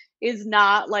approach is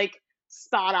not like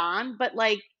spot on, but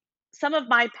like some of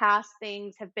my past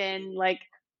things have been like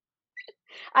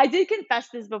I did confess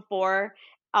this before.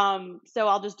 So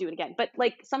I'll just do it again. But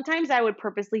like sometimes I would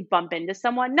purposely bump into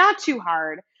someone, not too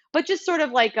hard, but just sort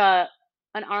of like a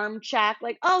an arm check,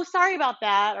 like, oh, sorry about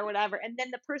that, or whatever. And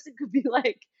then the person could be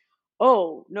like,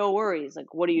 oh, no worries.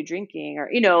 Like, what are you drinking?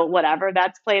 Or, whatever.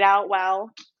 That's played out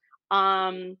well.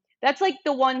 That's like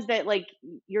the ones that like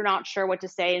you're not sure what to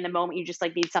say in the moment. You just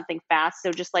like need something fast.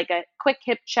 So just like a quick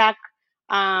hip check,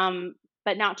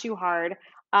 but not too hard.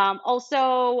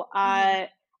 Also, Hmm.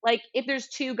 like if there's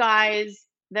two guys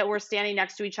that were standing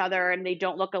next to each other and they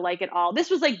don't look alike at all. This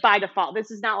was like by default.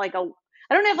 This is not like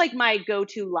I don't have like my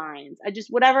go-to lines. I just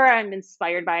whatever I'm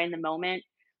inspired by in the moment.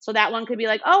 So that one could be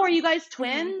like, "Oh, are you guys Hmm.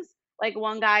 twins?" Like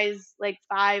one guy's like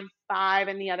 5'5"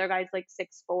 and the other guy's like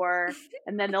 6'4",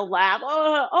 and then they'll laugh.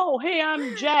 Oh, hey,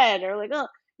 I'm Jed, or like, oh,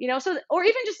 so or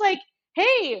even just like,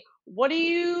 hey, what are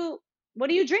you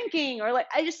drinking, or like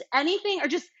I just anything, or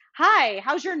just hi,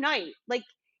 how's your night? Like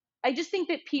I just think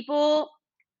that people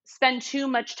spend too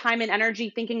much time and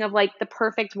energy thinking of like the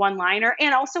perfect one liner.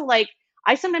 And also, like,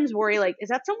 I sometimes worry, like, is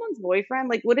that someone's boyfriend?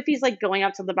 Like, what if he's like going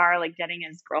out to the bar, like getting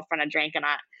his girlfriend a drink and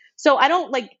not? So I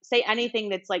don't like say anything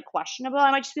that's like questionable.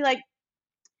 I might just be like,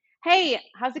 hey,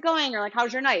 how's it going? Or like,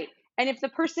 how's your night? And if the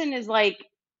person is like,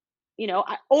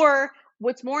 or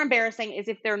what's more embarrassing is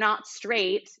if they're not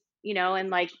straight, and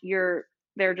like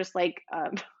they're just like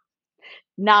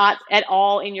not at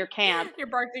all in your camp. You're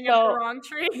barking up the So wrong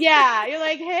tree. yeah, you're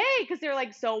like, "Hey," because 'cause they're,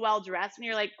 like, so well dressed, and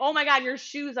you're like, "Oh my god, your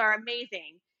shoes are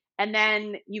amazing." And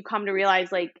then you come to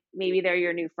realize, like, maybe they're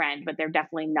your new friend, but they're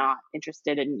definitely not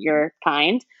interested in your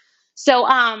kind. So,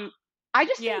 I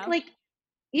just think, Yeah. like,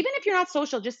 even if you're not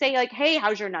social, just say, like, "Hey,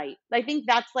 how's your night?" I think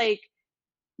that's, like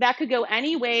that could go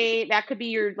any way. That could be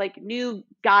your, like, new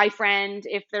guy friend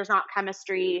if there's not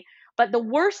chemistry. But the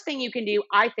worst thing you can do,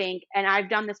 I think, and I've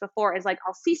done this before, is, like,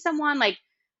 I'll see someone, like,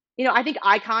 I think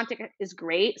eye contact is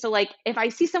great. So like if I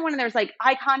see someone and there's like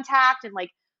eye contact and like,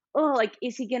 oh, like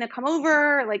is he gonna come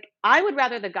over? Like I would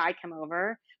rather the guy come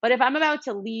over. But if I'm about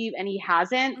to leave and he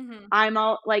hasn't, Hmm. I'm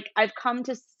all like I've come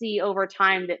to see over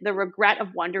time that the regret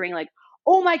of wondering like,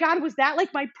 oh my God, was that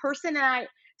like my person and I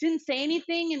didn't say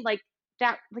anything and like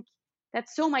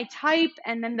that's so my type.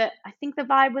 And then I think the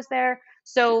vibe was there.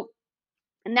 So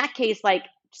in that case, like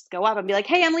just go up and be like,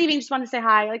 "Hey, I'm leaving. Just want to say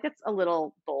hi." Like that's a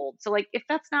little bold. So like if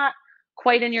that's not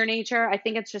quite in your nature, I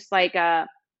think it's just like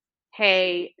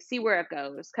hey, see where it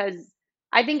goes. Because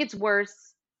I think it's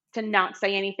worse to not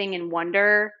say anything and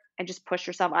wonder and just push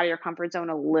yourself out of your comfort zone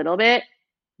a little bit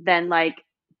than like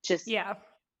just Yeah.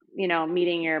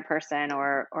 meeting your person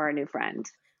or a new friend.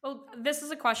 Well, this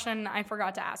is a question I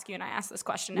forgot to ask you, and I ask this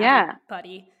question to Yeah.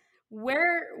 everybody.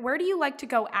 Where do you like to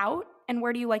go out, and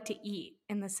where do you like to eat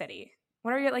in the city?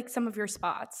 What are like some of your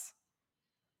spots?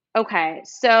 Okay.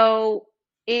 So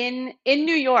in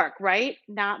New York, right?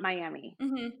 Not Miami.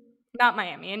 Hmm. Not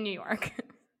Miami, in New York.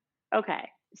 Okay.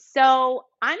 So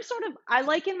I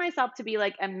liken myself to be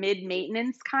like a mid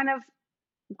maintenance kind of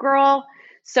girl.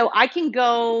 So I can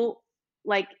go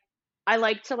like, I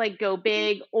like to like go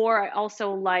big, or I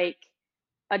also like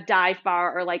a dive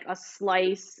bar or like a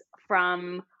slice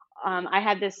from, I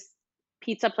had this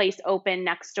pizza place opened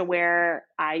next to where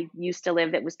I used to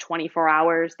live that was 24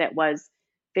 hours, that was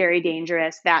very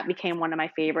dangerous. That became one of my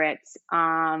favorites.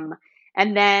 And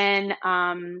then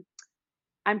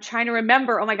I'm trying to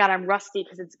remember. Oh my God, I'm rusty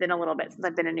because it's been a little bit since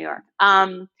I've been in New York.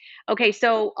 Okay,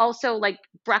 so also like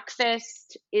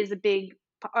breakfast is a big,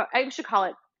 I should call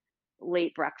it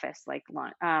late breakfast, like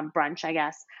lunch, brunch, I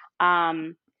guess.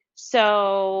 I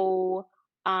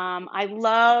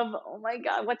love, oh my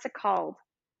God, what's it called?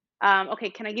 Okay,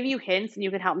 can I give you hints and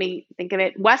you can help me think of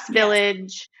it? West Yes.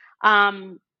 Village.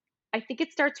 I think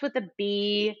it starts with a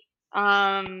B.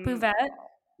 Buvette.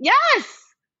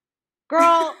 Yes,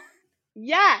 girl.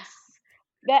 Yes.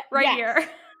 Right Yes. here.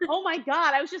 Oh my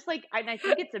God. I was just like, I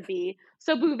think it's a B.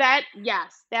 So Buvette,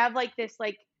 yes. They have like this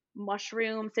like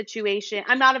mushroom situation.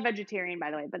 I'm not a vegetarian,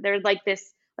 by the way, but there's like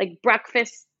this like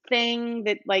breakfast thing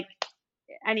that like,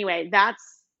 anyway,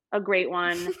 that's a great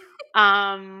one.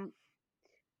 um,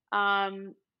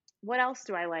 what else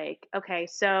do I like? Okay.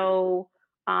 So,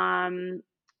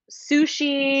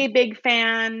 sushi, big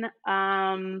fan.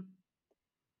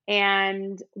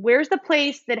 And where's the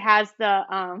place that has the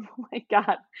oh my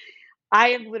God, I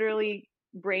am literally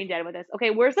brain dead with this.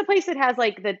 Okay, where's the place that has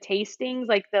like the tastings,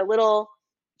 like the little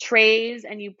trays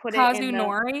and you put it in the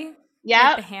Kazunori. Like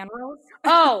yeah. the hand rolls.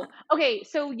 Oh, okay.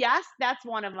 So yes, that's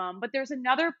one of them. But there's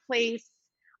another place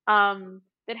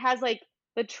that has like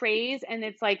the trays and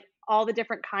it's like all the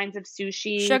different kinds of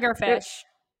sushi. Sugarfish.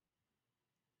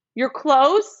 You're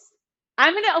close.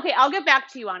 Okay, I'll get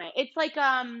back to you on it. It's like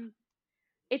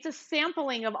it's a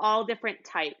sampling of all different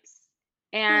types.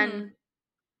 And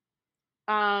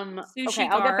okay,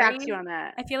 I'll get back to you on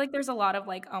that. I feel like there's a lot of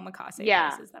like omakase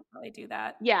places that probably do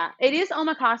that. Yeah, it is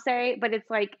omakase, but it's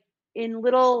like in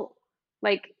little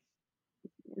like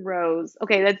rows.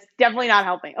 Okay, that's definitely not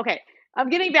helping. Okay, I'm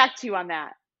getting back to you on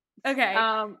that. Okay.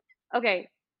 Okay.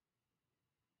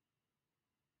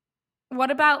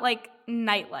 What about like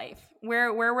nightlife?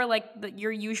 Where were like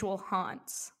your usual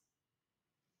haunts,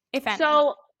 if any?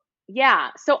 So yeah,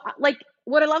 so like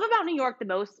what I love about New York the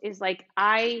most is like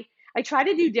I try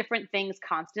to do different things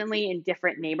constantly in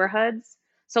different neighborhoods.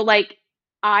 So like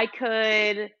I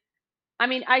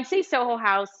say Soho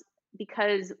House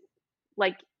because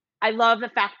like I love the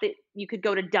fact that you could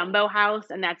go to Dumbo House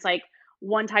and that's like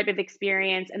one type of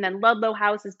experience, and then Ludlow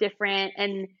House is different.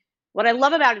 And what I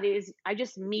love about it is I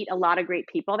just meet a lot of great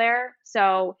people there.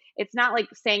 So it's not like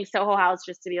saying Soho House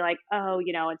just to be like, oh,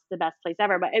 it's the best place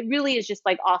ever, but it really is just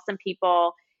like awesome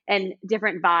people and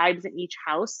different vibes in each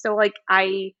house. So like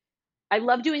I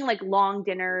love doing like long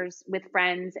dinners with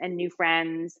friends and new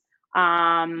friends.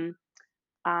 Where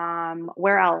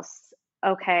else?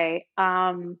 Okay.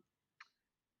 And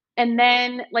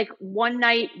then like one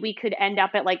night we could end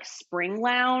up at like Spring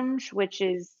Lounge, which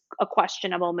is a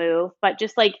questionable move, but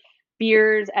just like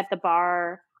beers at the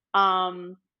bar.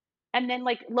 And then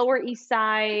like Lower East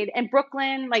Side and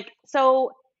Brooklyn. Like,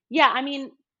 so yeah,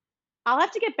 I'll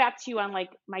have to get back to you on like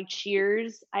my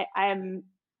cheers. I'm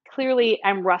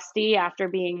rusty after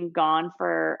being gone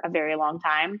for a very long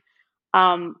time.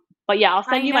 But yeah, I'll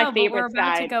send you my favorite we're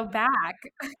about side. to go back.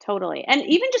 Totally. And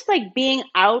even just like being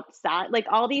outside, like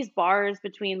all these bars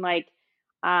between like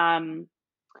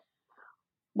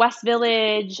West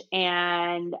Village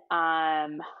and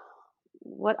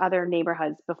what other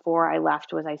neighborhoods before I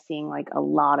left was I seeing like a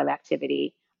lot of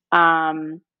activity?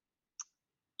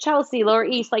 Chelsea, Lower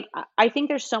East, like I think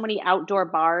there's so many outdoor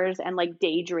bars and like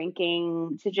day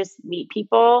drinking to just meet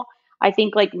people. I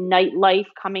think like nightlife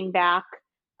coming back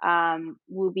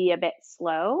will be a bit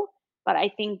slow, but I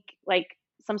think like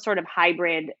some sort of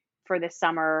hybrid for this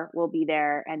summer will be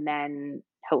there, and then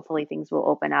hopefully things will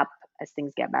open up as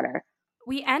things get better.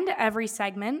 We end every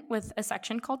segment with a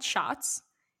section called Shots,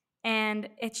 and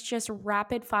it's just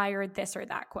rapid fire this or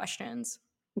that questions.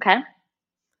 Okay.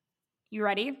 You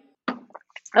ready?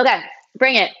 Okay,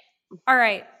 bring it. All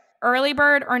right. Early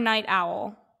bird or night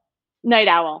owl? Night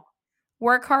owl.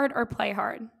 Work hard or play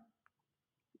hard?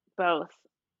 Both.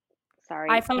 Sorry.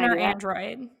 iPhone or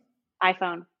Android?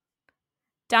 iPhone.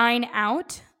 Dine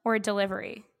out or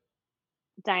delivery?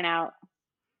 Dine out.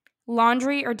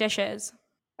 Laundry or dishes?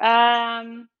 I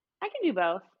can do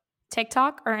both.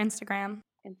 TikTok or Instagram?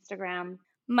 Instagram.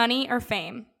 Money or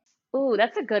fame? Ooh,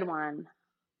 that's a good one.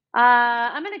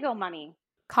 I'm going to go money.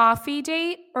 Coffee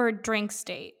date or drinks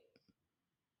date?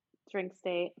 Drinks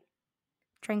date.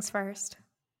 Drinks first.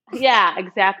 Yeah,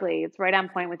 exactly. It's right on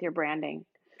point with your branding.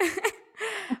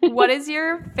 What is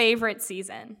your favorite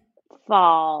season?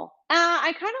 Fall.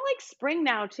 I kind of like spring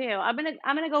now too. I'm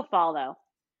gonna go fall though.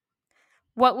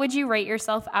 What would you rate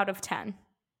yourself out of 10?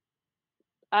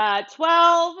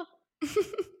 12.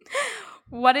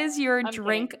 What is your I'm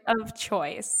drink kidding. of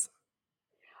choice?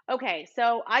 Okay,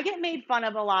 so I get made fun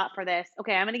of a lot for this.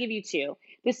 Okay, I'm gonna give you two.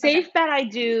 The Okay. safe bet I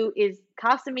do is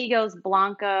Casamigos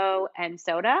Blanco and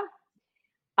soda.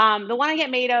 The one I get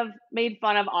made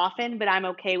fun of often, but I'm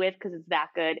okay with because it's that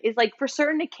good, is like for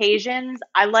certain occasions,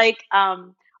 I like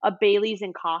a Bailey's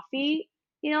and coffee,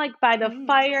 like by the Mm.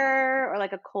 fire or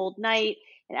like a cold night,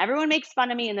 and everyone makes fun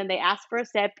of me, and then they ask for a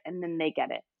sip, and then they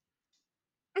get it.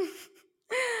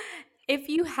 If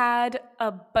you had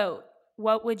a boat,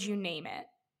 what would you name it?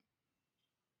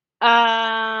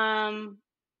 Um,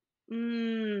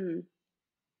 mm,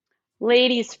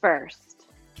 ladies first.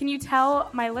 Can you tell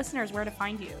my listeners where to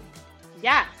find you?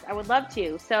 Yes, I would love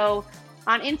to. So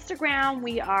on Instagram,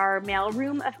 we are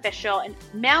Mailroom Official, and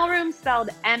Mailroom spelled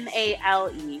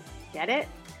Male. Get it?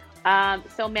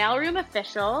 So Mailroom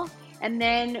Official. And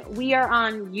then we are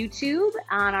on YouTube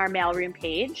on our Mailroom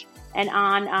page and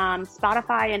on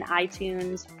Spotify and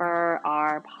iTunes for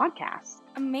our podcast.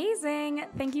 Amazing.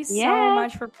 Thank you so Yeah.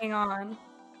 much for being on.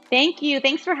 Thank you.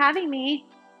 Thanks for having me.